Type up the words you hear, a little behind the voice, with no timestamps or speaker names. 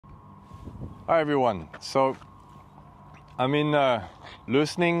Hi everyone. So I'm in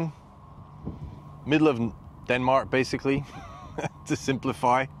Løsning, middle of Denmark basically, to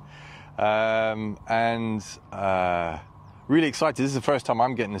simplify, and really excited. This is the first time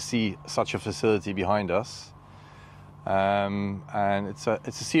I'm getting to see such a facility behind us, and it's a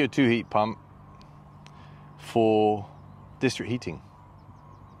CO2 heat pump for district heating.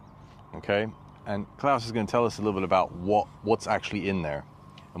 Okay, and Klaus is going to tell us a little bit about what's actually in there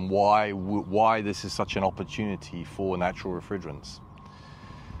and why this is such an opportunity for natural refrigerants.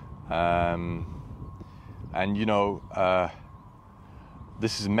 And you know,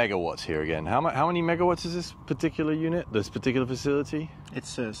 this is megawatts here again. How many megawatts is this particular unit, this particular facility? It's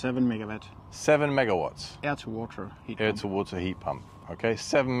 7 megawatt. 7 megawatts. Air to water heat pump. Air to water heat pump. Okay,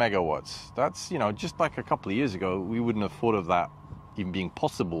 7 megawatts. That's, you know, just like a couple of years ago, we wouldn't have thought of that even being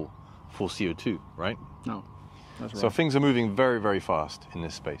possible for CO2, right? No, that's right. So things are moving very, very fast in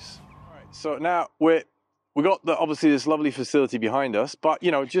this space. All right, so now we got obviously this lovely facility behind us, but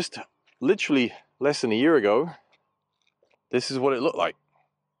you know, just literally less than a year ago, this is what it looked like.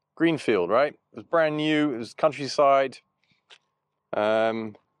 Greenfield, right? It was brand new, it was countryside.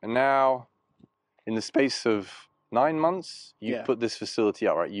 And now, in the space of 9 months, you've put this facility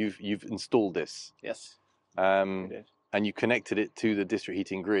out, right? You've installed this. Yes. And you connected it to the district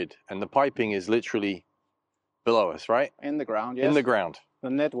heating grid. And the piping is literally below us, right? In the ground, yes. In the ground. The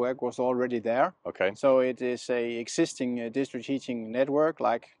network was already there. Okay. So it is a existing district heating network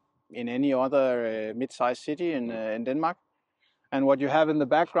like in any other mid-sized city in Denmark. And what you have in the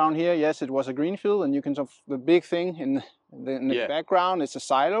background here, yes, it was a greenfield, and you can the big thing in the background is a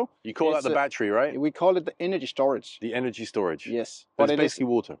silo. You call that the battery, right? We call it the energy storage. The energy storage. Yes. But it's basically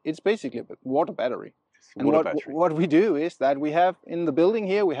water. It's basically a water battery. And water battery. What we do is that we have in the building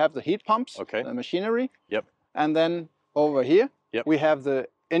here, we have the heat pumps, the machinery. Yep. And then over here, we have the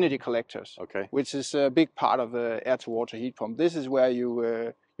energy collectors, which is a big part of the air to water heat pump. This is where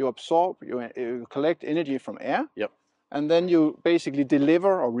you absorb, you collect energy from air. Yep. And then you basically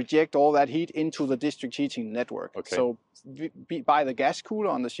deliver or reject all that heat into the district heating network. Okay. So by the gas cooler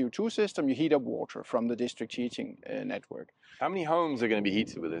on the CO2 system, you heat up water from the district heating network. How many homes are going to be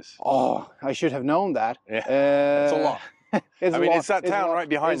heated with this? Oh, I should have known that. Yeah, that's a lot. It's that town right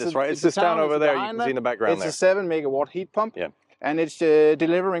behind us, right? It's this town over there you can see in the background there. It's a 7 megawatt heat pump. Yeah. And it's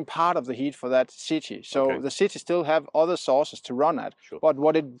delivering part of the heat for that city. So the city still have other sources to run at. Sure. But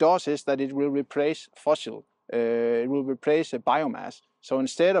what it does is that it will replace fossil. It will replace biomass. So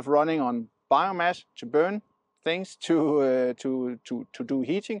instead of running on biomass to burn things to do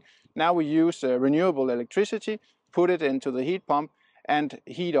heating, now we use renewable electricity, put it into the heat pump, and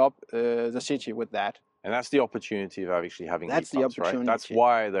heat up the city with that. And that's the opportunity of actually having heat pumps, right? That's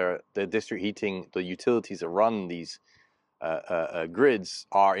why the district heating, the utilities that run these grids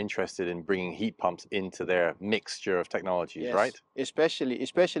are interested in bringing heat pumps into their mixture of technologies, right?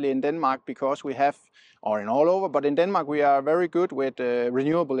 Especially in Denmark, because we have, or in all over, but in Denmark we are very good with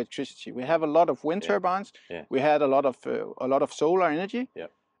renewable electricity. We have a lot of wind turbines. We had a lot of solar energy.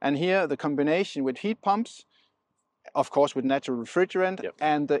 And here the combination with heat pumps, of course with natural refrigerant,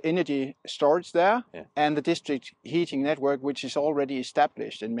 and the energy storage there, and the district heating network, which is already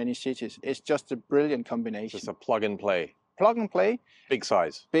established in many cities, is just a brilliant combination. It's a plug and play. Plug and play. Big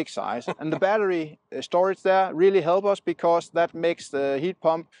size. Big size. And the battery storage there really help us, because that makes the heat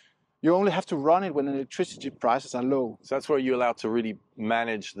pump, you only have to run it when electricity prices are low. So that's where you're allowed to really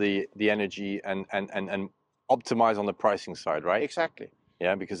manage the energy and optimize on the pricing side, right? Exactly.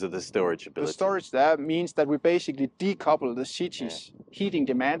 Yeah, because of the storage ability. The storage there means that we basically decouple the city's heating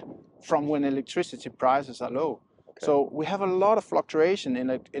demand from when electricity prices are low. So we have a lot of fluctuation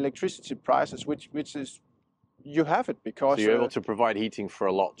in electricity prices, which is, you have it because... So you're able to provide heating for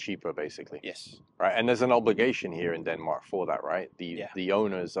a lot cheaper, basically. Yes. Right, and there's an obligation here in Denmark for that, right? The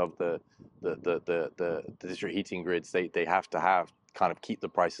owners of the district heating grids, they have to kind of keep the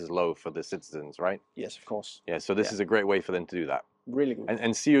prices low for the citizens, right? Yes, of course. Yeah, so this is a great way for them to do that. Really good.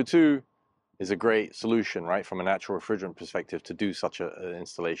 And CO2 is a great solution, right, from a natural refrigerant perspective to do such an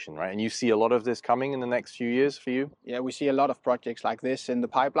installation, right? And you see a lot of this coming in the next few years for you? Yeah, we see a lot of projects like this in the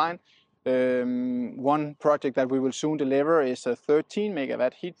pipeline. One project that we will soon deliver is a 13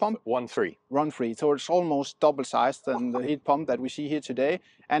 megawatt heat pump. 1.3. So it's almost double sized than the heat pump that we see here today.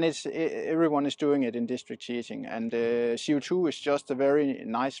 And everyone is doing it in district heating. And CO2 is just a very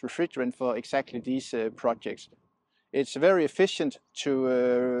nice refrigerant for exactly these projects. It's very efficient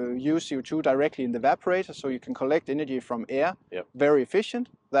to use CO2 directly in the evaporator, so you can collect energy from air. Very efficient.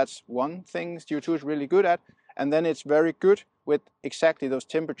 That's one thing CO2 is really good at. and then it's very good with exactly those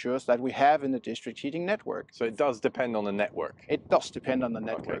temperatures that we have in the district heating network. So it does depend on the network? It does depend on the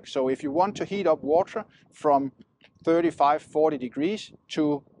network. Okay. So if you want to heat up water from 35, 40 degrees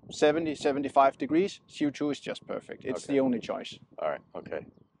to 70, 75 degrees, CO2 is just perfect. It's the only choice. All right, okay.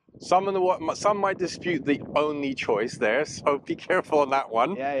 Some might dispute the only choice there, so be careful on that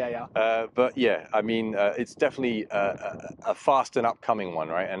one. But yeah, I mean, it's definitely a fast and upcoming one,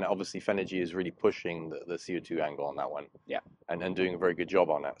 right? And obviously Fenagy is really pushing the CO2 angle on that one. Yeah. And doing a very good job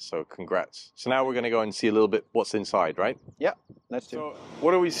on that, so congrats. So now we're going to go and see a little bit what's inside, right? Yeah, let's do. So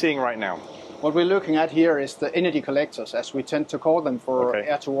what are we seeing right now? What we're looking at here is the energy collectors, as we tend to call them for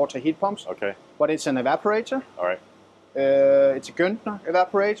air-to-water heat pumps. Okay. But it's an evaporator. All right. It's a Gonatrefs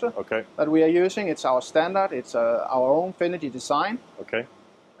evaporator that we are using. It's our standard. It's our own Fenagy design. Okay.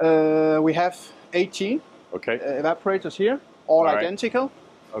 We have 18 evaporators here, all identical.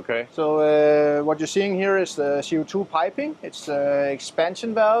 Okay. So what you're seeing here is the CO2 piping. It's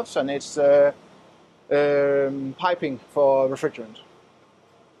expansion valves, and it's piping for refrigerant.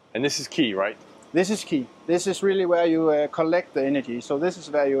 And this is key, right? This is key. This is really where you collect the energy. So this is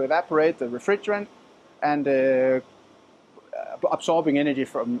where you evaporate the refrigerant and absorbing energy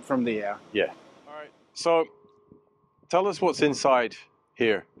from the air. Yeah. All right. So tell us what's inside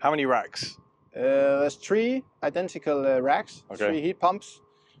here. How many racks? There's 3 identical racks, 3 heat pumps.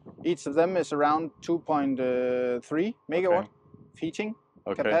 Each of them is around 2.3 megawatt heating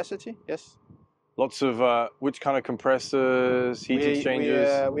capacity. Yes. Lots of which kind of compressors, heat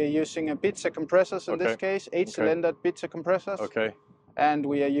exchangers? We're using a Bitzer compressors in this case, 8-cylinder Bitzer compressors. Okay. And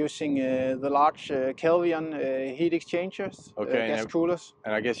we are using the large Kelvin heat exchangers, gas coolers.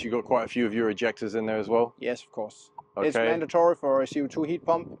 And I guess you got quite a few of your ejectors in there as well? Yes, of course. It's mandatory for a CO2 heat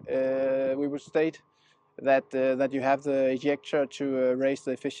pump. We would state that that you have the ejector to raise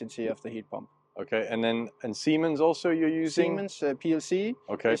the efficiency of the heat pump. Okay, and Siemens also you're using? Siemens PLC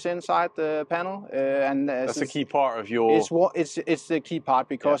is inside the panel. And that's a key part of your... It's the key part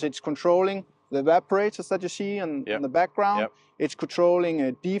because it's controlling the evaporators that you see in the background. It's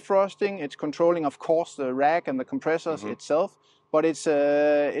controlling defrosting. It's controlling, of course, the rack and the compressors itself. But it's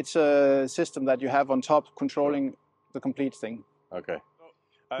a system that you have on top controlling the complete thing. Okay.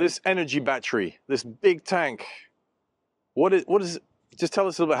 This energy battery, this big tank, what is? Just tell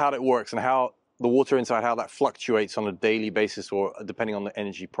us a little bit how it works and how the water inside, how that fluctuates on a daily basis or depending on the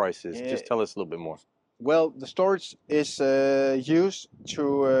energy prices. Just tell us a little bit more. Well, the storage is used to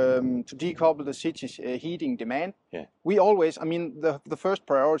decouple the city's heating demand. Yeah. We always, I mean, the first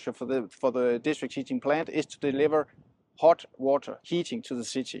priority for the district heating plant is to deliver hot water heating to the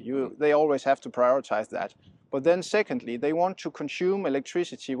city. They always have to prioritize that. But then secondly, they want to consume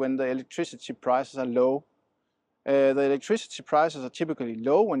electricity when the electricity prices are low. The electricity prices are typically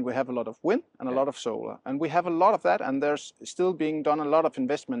low when we have a lot of wind and a lot of solar. And we have a lot of that, and there's still being done a lot of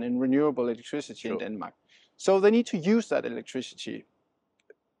investment in renewable electricity in Denmark. So they need to use that electricity.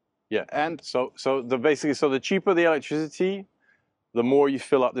 Yeah. And so the cheaper the electricity, the more you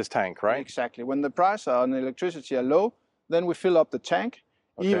fill up this tank, right? Exactly. When the prices on electricity are low, then we fill up the tank.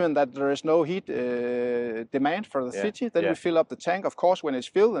 Even that there is no heat demand for the city, then we fill up the tank. Of course, when it's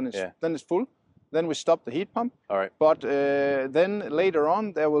filled, then it's full. Then we stop the heat pump. All right. But then later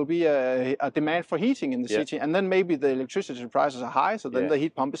on, there will be a demand for heating in the city. And then maybe the electricity prices are high, so then the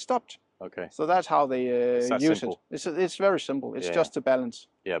heat pump is stopped. Okay. So that's how they use it. It's very simple. It's just a balance.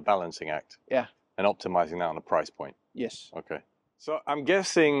 Yeah, balancing act. Yeah. And optimizing that on the price point. Yes. Okay. So I'm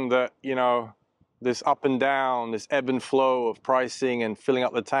guessing that, you know, this up and down, this ebb and flow of pricing and filling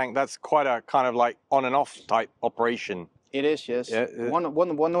up the tank, that's quite a kind of like on and off type operation. It is, yes. Yeah.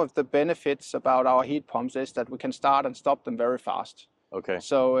 One of the benefits about our heat pumps is that we can start and stop them very fast. Okay.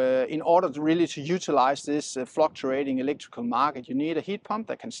 So in order to really utilize this fluctuating electrical market, you need a heat pump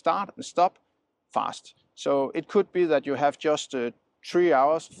that can start and stop fast. So it could be that you have just 3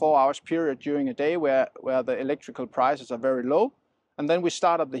 hours, 4 hours period during a day where the electrical prices are very low. And then we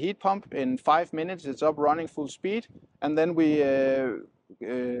start up the heat pump in 5 minutes, it's up running full speed. And then we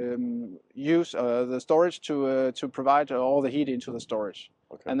use the storage to provide all the heat into the storage.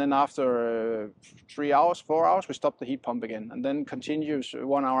 Okay. And then after 3 hours, 4 hours, we stop the heat pump again, and then continues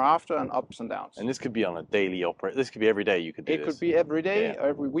 1 hour after and ups and downs. And this could be on a daily operation. This could be every day you could do this. It could be every day,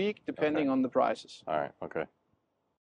 every week, depending on the prices. All right, okay.